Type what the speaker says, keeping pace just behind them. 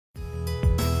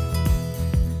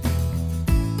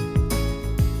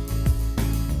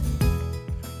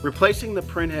Replacing the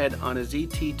printhead on a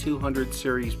ZT200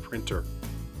 series printer.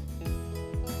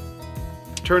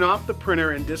 Turn off the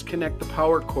printer and disconnect the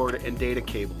power cord and data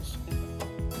cables.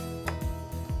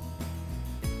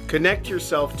 Connect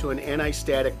yourself to an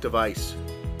anti-static device.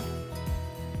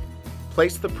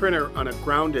 Place the printer on a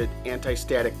grounded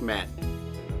anti-static mat.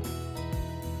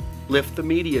 Lift the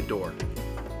media door.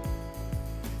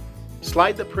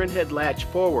 Slide the printhead latch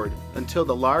forward until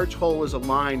the large hole is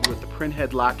aligned with the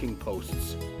printhead locking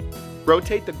posts.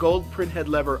 Rotate the gold printhead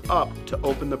lever up to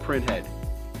open the printhead.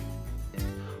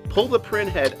 Pull the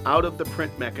printhead out of the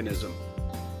print mechanism.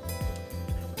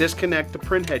 Disconnect the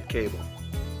printhead cable.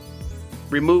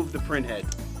 Remove the printhead.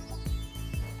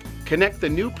 Connect the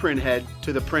new printhead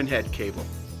to the printhead cable.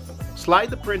 Slide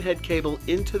the printhead cable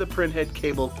into the printhead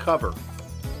cable cover.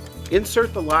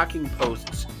 Insert the locking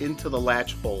posts into the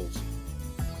latch holes.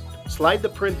 Slide the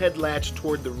printhead latch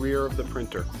toward the rear of the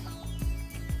printer.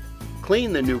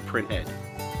 Clean the new printhead.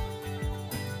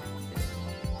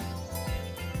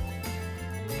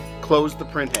 Close the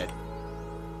printhead.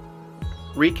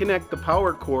 Reconnect the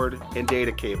power cord and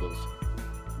data cables.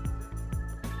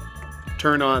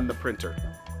 Turn on the printer.